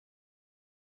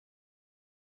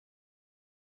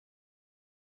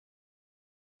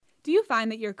Do you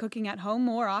find that you're cooking at home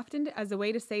more often as a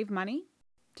way to save money?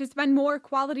 To spend more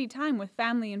quality time with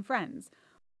family and friends?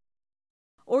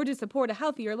 Or to support a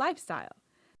healthier lifestyle?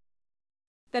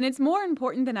 Then it's more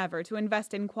important than ever to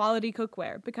invest in quality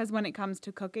cookware because when it comes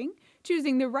to cooking,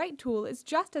 choosing the right tool is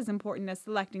just as important as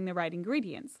selecting the right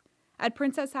ingredients. At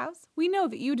Princess House, we know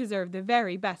that you deserve the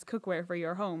very best cookware for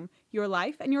your home, your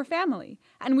life, and your family,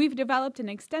 and we've developed an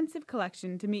extensive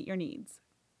collection to meet your needs.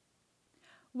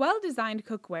 Well-designed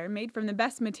cookware made from the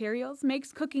best materials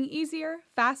makes cooking easier,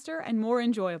 faster, and more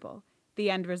enjoyable. The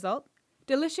end result?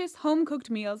 Delicious home-cooked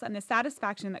meals and the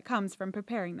satisfaction that comes from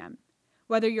preparing them.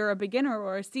 Whether you're a beginner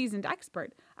or a seasoned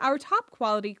expert, our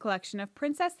top-quality collection of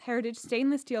Princess Heritage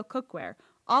stainless steel cookware,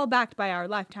 all backed by our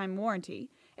lifetime warranty,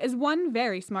 is one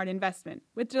very smart investment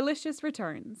with delicious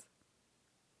returns.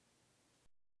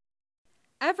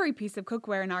 Every piece of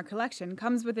cookware in our collection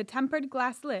comes with a tempered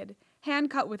glass lid,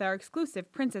 hand-cut with our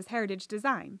exclusive Princess Heritage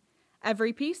design.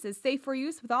 Every piece is safe for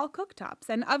use with all cooktops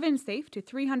and oven-safe to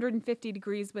 350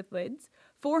 degrees with lids,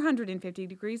 450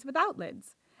 degrees without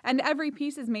lids. And every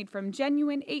piece is made from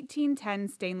genuine 1810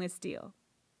 stainless steel.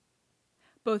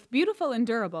 Both beautiful and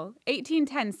durable,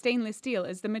 1810 stainless steel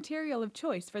is the material of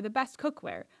choice for the best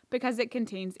cookware because it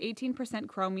contains 18%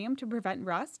 chromium to prevent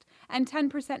rust and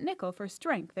 10% nickel for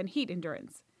strength and heat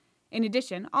endurance. In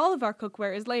addition, all of our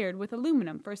cookware is layered with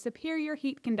aluminum for superior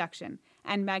heat conduction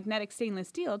and magnetic stainless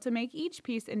steel to make each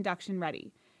piece induction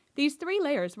ready. These three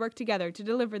layers work together to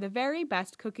deliver the very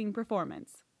best cooking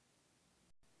performance.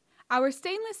 Our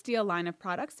stainless steel line of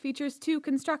products features two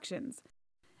constructions,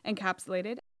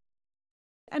 encapsulated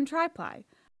and Tri-Ply,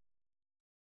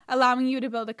 allowing you to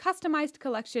build a customized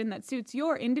collection that suits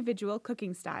your individual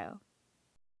cooking style.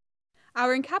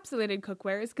 Our encapsulated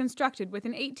cookware is constructed with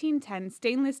an 1810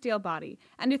 stainless steel body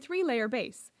and a 3-layer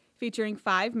base, featuring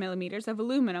 5 mm of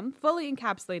aluminum fully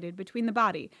encapsulated between the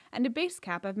body and a base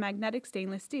cap of magnetic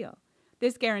stainless steel.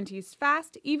 This guarantees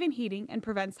fast, even heating and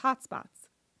prevents hot spots.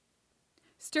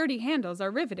 Sturdy handles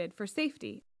are riveted for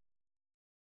safety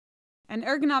and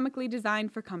ergonomically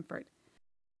designed for comfort.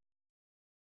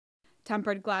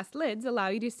 Tempered glass lids allow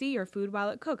you to see your food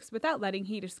while it cooks without letting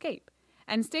heat escape,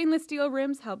 and stainless steel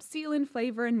rims help seal in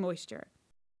flavor and moisture.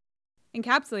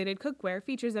 Encapsulated cookware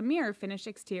features a mirror finish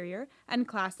exterior and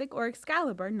classic or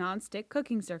Excalibur non-stick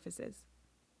cooking surfaces.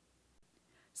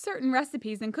 Certain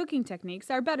recipes and cooking techniques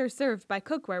are better served by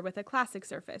cookware with a classic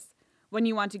surface. When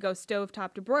you want to go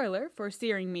stovetop to broiler for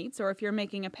searing meats or if you're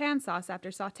making a pan sauce after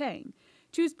sautéing,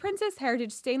 choose Princess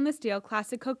Heritage stainless steel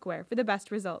classic cookware for the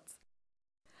best results.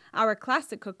 Our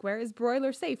classic cookware is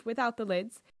broiler safe without the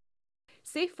lids,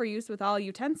 safe for use with all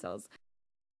utensils,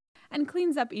 and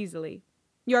cleans up easily.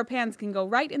 Your pans can go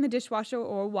right in the dishwasher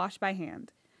or wash by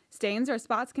hand. Stains or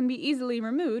spots can be easily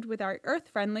removed with our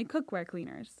earth-friendly cookware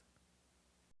cleaners.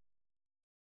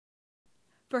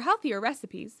 For healthier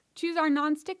recipes, choose our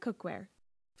non-stick cookware,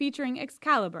 featuring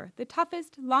Excalibur, the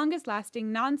toughest,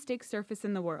 longest-lasting non-stick surface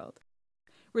in the world,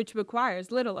 which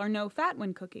requires little or no fat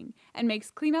when cooking and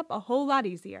makes cleanup a whole lot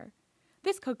easier.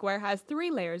 This cookware has 3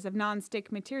 layers of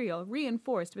non-stick material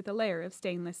reinforced with a layer of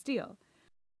stainless steel.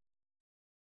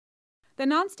 The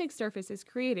non-stick surface is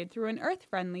created through an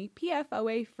earth-friendly,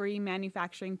 PFOA-free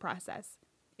manufacturing process.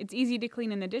 It's easy to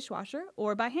clean in the dishwasher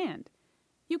or by hand.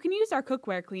 You can use our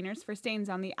cookware cleaners for stains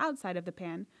on the outside of the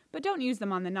pan, but don't use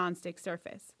them on the non-stick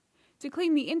surface. To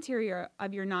clean the interior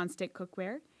of your non-stick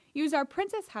cookware, use our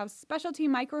Princess House Specialty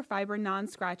Microfiber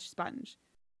Non-Scratch Sponge.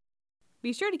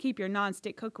 Be sure to keep your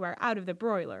non-stick cookware out of the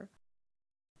broiler.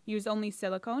 Use only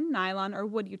silicone, nylon, or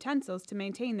wood utensils to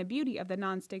maintain the beauty of the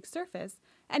non-stick surface,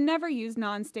 and never use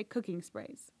non-stick cooking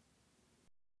sprays.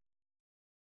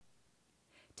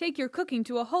 Take your cooking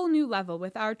to a whole new level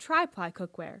with our Tri-Ply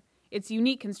cookware. Its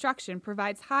unique construction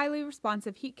provides highly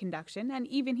responsive heat conduction and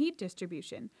even heat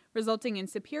distribution, resulting in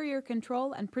superior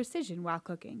control and precision while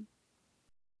cooking.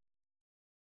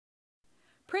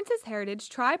 Princess Heritage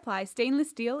Tri-Ply stainless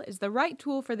steel is the right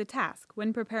tool for the task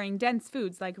when preparing dense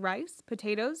foods like rice,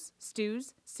 potatoes,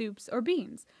 stews, soups, or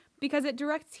beans, because it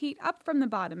directs heat up from the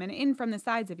bottom and in from the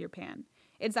sides of your pan.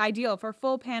 It's ideal for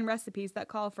full pan recipes that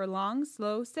call for long,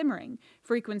 slow simmering,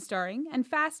 frequent stirring, and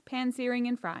fast pan searing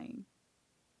and frying.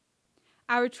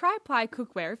 Our Tri-Ply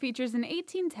cookware features an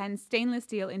 1810 stainless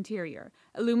steel interior,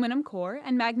 aluminum core,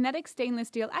 and magnetic stainless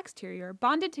steel exterior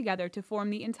bonded together to form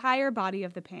the entire body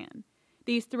of the pan.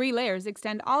 These 3 layers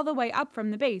extend all the way up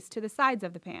from the base to the sides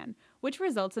of the pan, which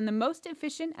results in the most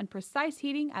efficient and precise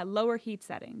heating at lower heat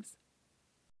settings.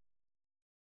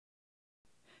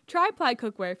 Tri-Ply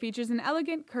cookware features an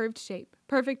elegant curved shape,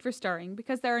 perfect for stirring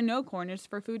because there are no corners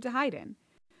for food to hide in.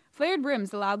 Flared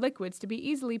rims allow liquids to be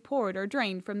easily poured or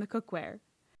drained from the cookware.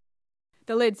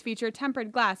 The lids feature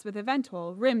tempered glass with a vent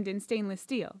hole rimmed in stainless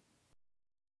steel.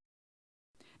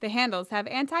 The handles have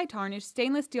anti-tarnish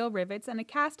stainless steel rivets and a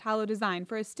cast hollow design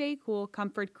for a stay-cool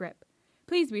comfort grip.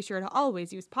 Please be sure to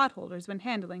always use pot holders when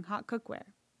handling hot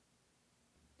cookware.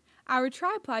 Our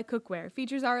Tri-Ply cookware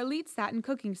features our Elite Satin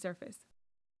cooking surface,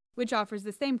 which offers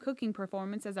the same cooking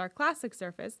performance as our classic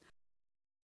surface,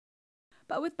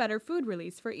 but with better food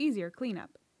release for easier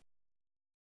cleanup.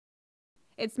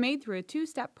 It's made through a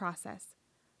two-step process.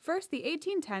 First, the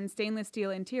 1810 stainless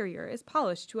steel interior is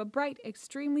polished to a bright,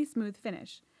 extremely smooth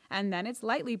finish, and then it's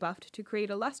lightly buffed to create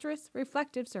a lustrous,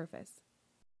 reflective surface.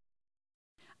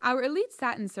 Our Elite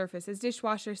Satin surface is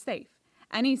dishwasher safe.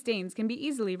 Any stains can be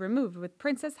easily removed with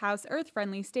Princess House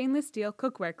earth-friendly stainless steel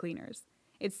cookware cleaners.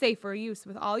 It's safe for use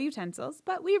with all utensils,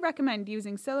 but we recommend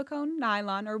using silicone,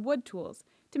 nylon, or wood tools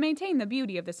to maintain the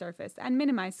beauty of the surface and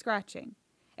minimize scratching.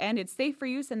 And it's safe for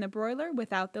use in the broiler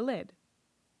without the lid.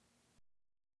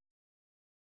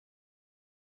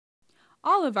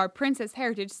 All of our Princess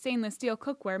Heritage stainless steel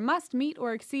cookware must meet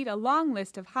or exceed a long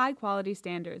list of high-quality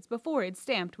standards before it's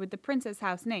stamped with the Princess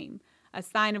House name, a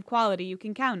sign of quality you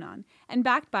can count on, and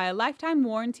backed by a lifetime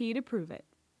warranty to prove it.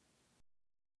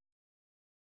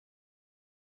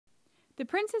 The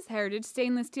Princess Heritage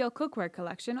Stainless Steel Cookware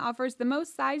Collection offers the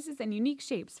most sizes and unique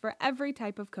shapes for every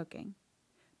type of cooking.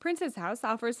 Princess House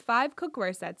offers 5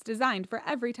 cookware sets designed for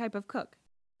every type of cook,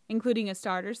 including a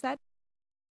starter set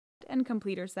and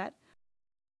completer set,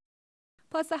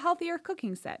 plus a healthier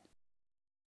cooking set,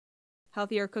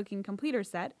 healthier cooking completer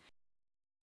set,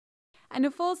 and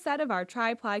a full set of our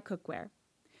Tri-Ply cookware.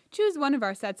 Choose one of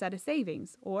our sets at a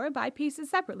savings, or buy pieces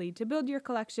separately to build your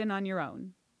collection on your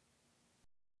own.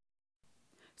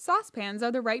 Saucepans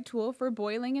are the right tool for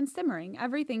boiling and simmering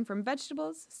everything from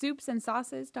vegetables, soups and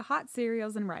sauces to hot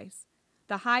cereals and rice.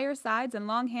 The higher sides and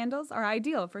long handles are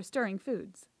ideal for stirring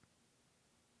foods.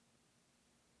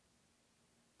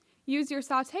 Use your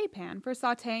sauté pan for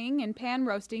sautéing and pan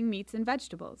roasting meats and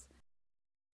vegetables.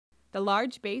 The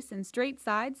large base and straight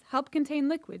sides help contain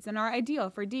liquids and are ideal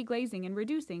for deglazing and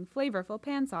reducing flavorful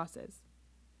pan sauces.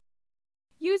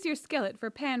 Use your skillet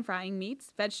for pan frying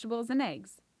meats, vegetables, and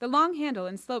eggs. The long handle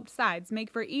and sloped sides make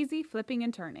for easy flipping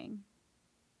and turning.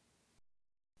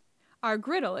 Our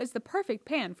griddle is the perfect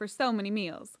pan for so many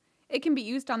meals. It can be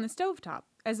used on the stovetop,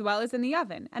 as well as in the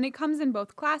oven, and it comes in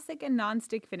both classic and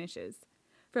non-stick finishes.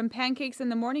 From pancakes in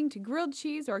the morning to grilled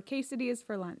cheese or quesadillas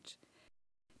for lunch,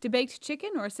 to baked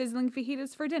chicken or sizzling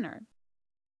fajitas for dinner,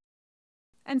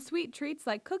 and sweet treats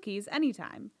like cookies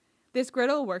anytime. This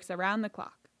griddle works around the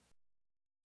clock.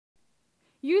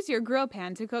 Use your grill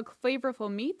pan to cook flavorful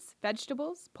meats,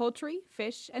 vegetables, poultry,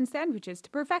 fish, and sandwiches to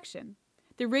perfection.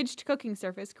 The ridged cooking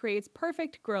surface creates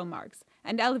perfect grill marks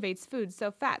and elevates food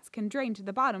so fats can drain to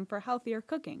the bottom for healthier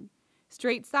cooking.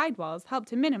 Straight sidewalls help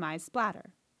to minimize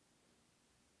splatter.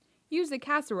 Use a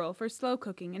casserole for slow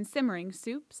cooking and simmering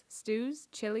soups, stews,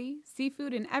 chili,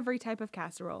 seafood, and every type of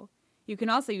casserole. You can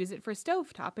also use it for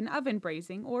stovetop and oven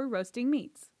braising or roasting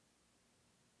meats.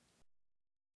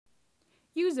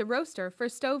 Use a roaster for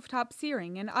stovetop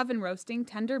searing and oven roasting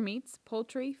tender meats,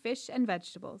 poultry, fish, and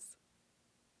vegetables.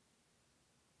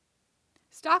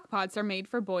 Stock pots are made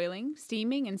for boiling,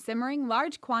 steaming, and simmering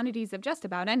large quantities of just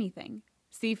about anything.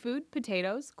 Seafood,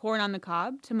 potatoes, corn on the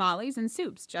cob, tamales, and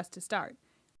soups, just to start.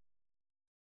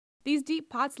 These deep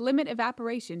pots limit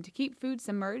evaporation to keep food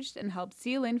submerged and help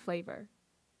seal in flavor.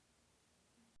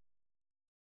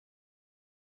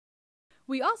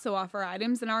 We also offer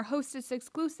items in our Hostess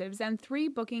exclusives and 3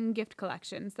 booking gift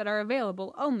collections that are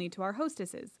available only to our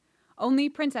hostesses. Only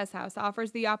Princess House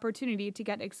offers the opportunity to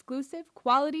get exclusive,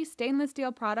 quality stainless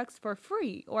steel products for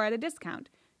free or at a discount,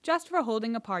 just for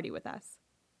holding a party with us.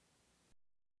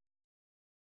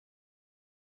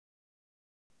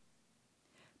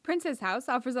 Princess House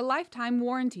offers a lifetime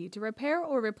warranty to repair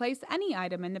or replace any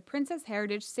item in the Princess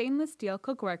Heritage Stainless Steel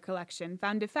Cookware Collection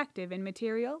found defective in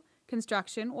material,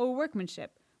 construction, or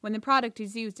workmanship when the product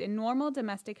is used in normal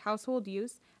domestic household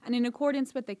use and in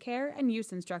accordance with the care and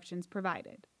use instructions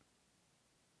provided.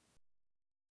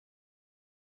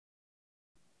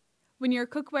 When your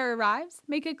cookware arrives,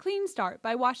 make a clean start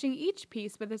by washing each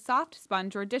piece with a soft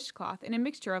sponge or dishcloth in a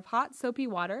mixture of hot soapy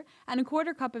water and a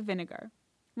 1/4 cup of vinegar.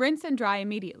 Rinse and dry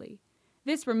immediately.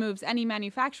 This removes any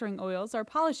manufacturing oils or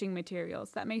polishing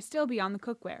materials that may still be on the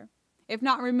cookware. If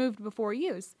not removed before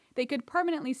use, they could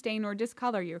permanently stain or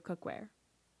discolor your cookware.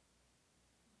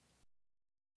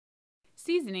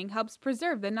 Seasoning helps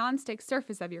preserve the non-stick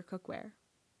surface of your cookware.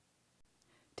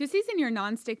 To season your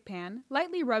non-stick pan,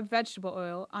 lightly rub vegetable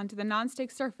oil onto the non-stick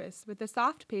surface with a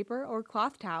soft paper or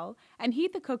cloth towel and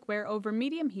heat the cookware over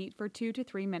medium heat for 2 to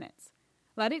 3 minutes.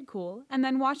 Let it cool, and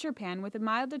then wash your pan with a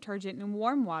mild detergent in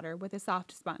warm water with a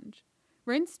soft sponge.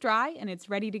 Rinse dry and it's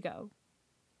ready to go.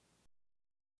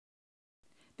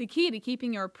 The key to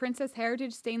keeping your Princess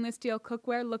Heritage stainless steel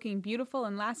cookware looking beautiful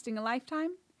and lasting a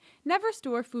lifetime? Never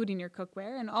store food in your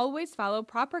cookware and always follow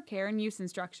proper care and use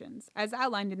instructions, as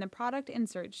outlined in the product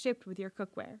insert shipped with your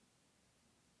cookware.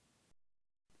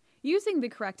 Using the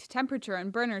correct temperature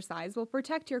and burner size will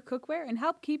protect your cookware and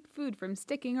help keep food from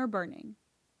sticking or burning.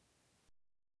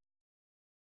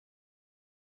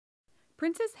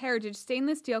 Princess Heritage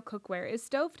stainless steel cookware is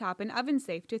stovetop and oven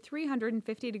safe to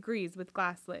 350 degrees with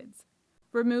glass lids.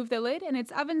 Remove the lid and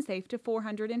it's oven safe to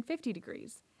 450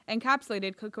 degrees.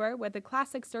 Encapsulated cookware with a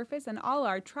classic surface and all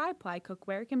our Tri-Ply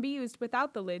cookware can be used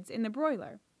without the lids in the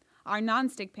broiler. Our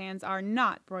non-stick pans are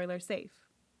not broiler safe.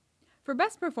 For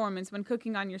best performance when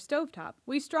cooking on your stovetop,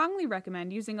 we strongly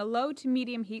recommend using a low to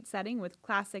medium heat setting with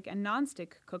classic and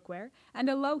non-stick cookware and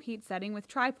a low heat setting with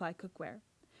Tri-Ply cookware.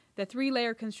 The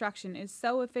 3-layer construction is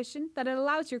so efficient that it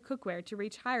allows your cookware to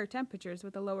reach higher temperatures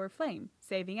with a lower flame,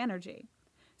 saving energy.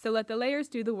 So let the layers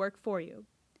do the work for you.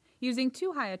 Using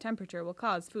too high a temperature will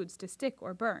cause foods to stick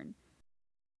or burn.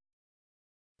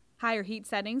 Higher heat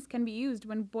settings can be used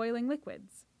when boiling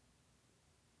liquids.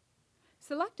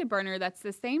 Select a burner that's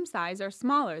the same size or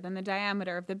smaller than the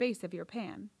diameter of the base of your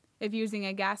pan. If using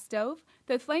a gas stove,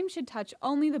 the flame should touch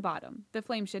only the bottom. The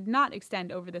flame should not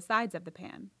extend over the sides of the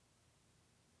pan.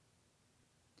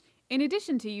 In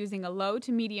addition to using a low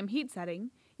to medium heat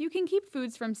setting, you can keep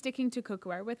foods from sticking to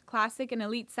cookware with classic and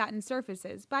elite satin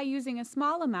surfaces by using a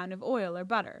small amount of oil or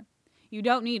butter. You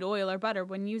don't need oil or butter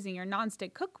when using your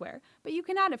nonstick cookware, but you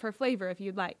can add it for flavor if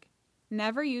you'd like.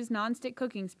 Never use nonstick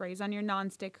cooking sprays on your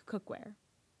nonstick cookware.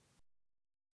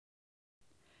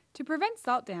 To prevent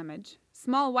salt damage,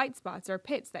 small white spots or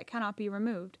pits that cannot be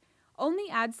removed, only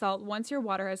add salt once your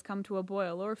water has come to a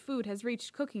boil or food has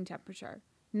reached cooking temperature.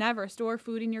 Never store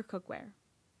food in your cookware.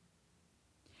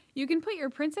 You can put your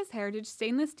Princess Heritage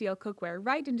stainless steel cookware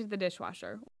right into the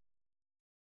dishwasher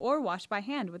or wash by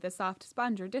hand with a soft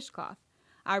sponge or dishcloth.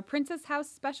 Our Princess House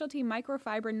specialty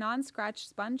microfiber non-scratch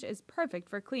sponge is perfect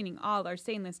for cleaning all our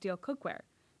stainless steel cookware,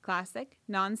 classic,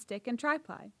 non-stick, and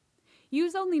Tri-Ply.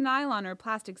 Use only nylon or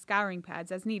plastic scouring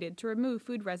pads as needed to remove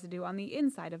food residue on the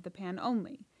inside of the pan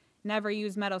only. Never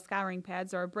use metal scouring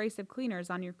pads or abrasive cleaners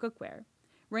on your cookware.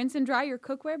 Rinse and dry your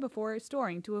cookware before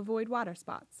storing to avoid water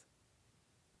spots.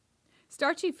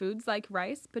 Starchy foods like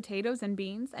rice, potatoes, and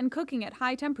beans, and cooking at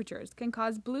high temperatures can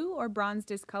cause blue or bronze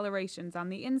discolorations on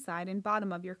the inside and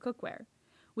bottom of your cookware.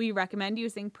 We recommend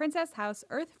using Princess House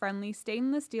earth-friendly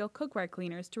stainless steel cookware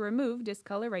cleaners to remove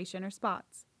discoloration or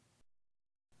spots.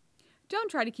 Don't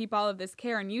try to keep all of this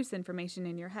care and use information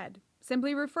in your head.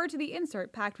 Simply refer to the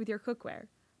insert packed with your cookware.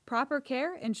 Proper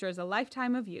care ensures a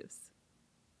lifetime of use.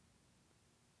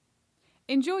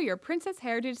 Enjoy your Princess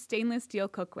Heritage stainless steel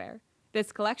cookware.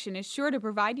 This collection is sure to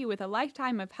provide you with a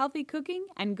lifetime of healthy cooking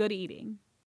and good eating.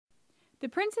 The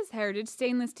Princess Heritage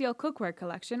stainless steel cookware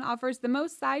collection offers the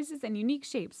most sizes and unique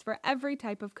shapes for every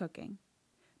type of cooking.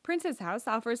 Princess House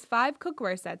offers 5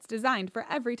 cookware sets designed for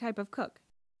every type of cook,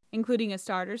 including a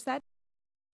starter set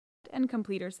and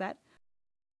completer set,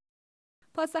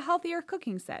 plus a healthier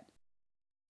cooking set,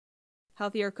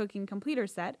 healthier cooking completer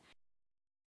set,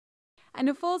 and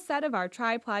a full set of our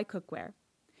Tri-Ply cookware.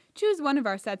 Choose one of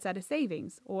our sets at a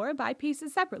savings, or buy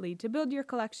pieces separately to build your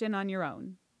collection on your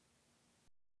own.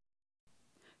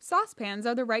 Saucepans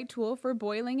are the right tool for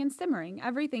boiling and simmering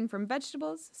everything from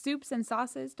vegetables, soups, and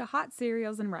sauces to hot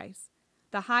cereals and rice.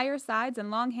 The higher sides and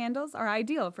long handles are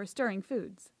ideal for stirring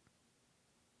foods.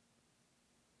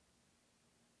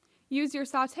 Use your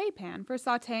sauté pan for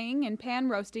sautéing and pan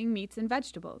roasting meats and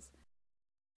vegetables.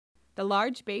 The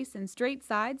large base and straight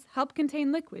sides help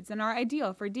contain liquids and are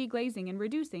ideal for deglazing and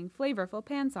reducing flavorful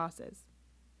pan sauces.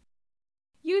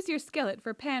 Use your skillet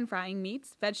for pan frying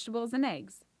meats, vegetables, and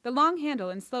eggs. The long handle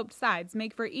and sloped sides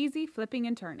make for easy flipping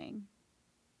and turning.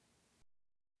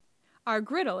 Our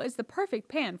griddle is the perfect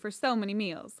pan for so many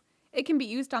meals. It can be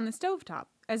used on the stovetop,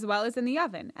 as well as in the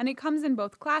oven, and it comes in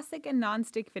both classic and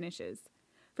non-stick finishes.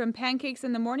 From pancakes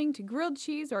in the morning to grilled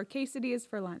cheese or quesadillas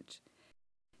for lunch,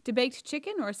 to baked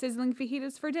chicken or sizzling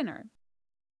fajitas for dinner,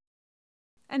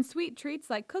 and sweet treats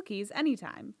like cookies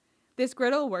anytime. This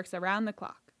griddle works around the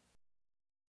clock.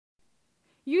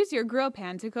 Use your grill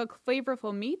pan to cook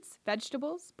flavorful meats,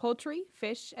 vegetables, poultry,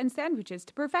 fish, and sandwiches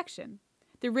to perfection.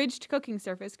 The ridged cooking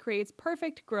surface creates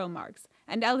perfect grill marks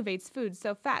and elevates foods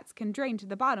so fats can drain to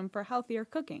the bottom for healthier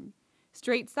cooking.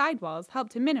 Straight sidewalls help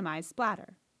to minimize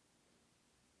splatter.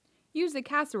 Use a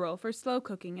casserole for slow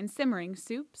cooking and simmering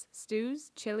soups,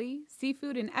 stews, chili,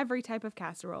 seafood, and every type of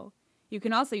casserole. You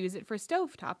can also use it for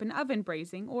stovetop and oven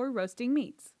braising or roasting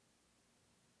meats.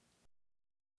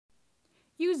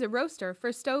 Use a roaster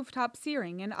for stovetop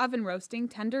searing and oven roasting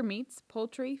tender meats,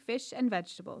 poultry, fish, and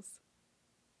vegetables.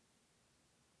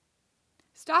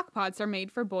 Stock pots are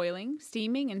made for boiling,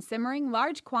 steaming, and simmering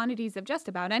large quantities of just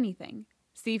about anything.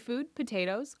 Seafood,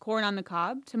 potatoes, corn on the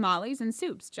cob, tamales, and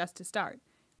soups, just to start.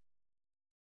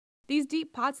 These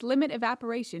deep pots limit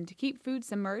evaporation to keep food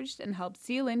submerged and help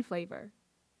seal in flavor.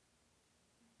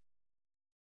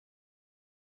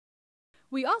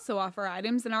 We also offer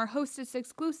items in our Hostess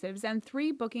exclusives and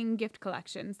 3 booking gift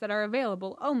collections that are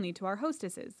available only to our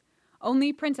hostesses.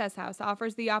 Only Princess House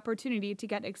offers the opportunity to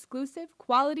get exclusive,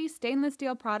 quality stainless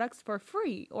steel products for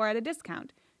free or at a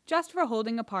discount, just for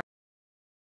holding a party.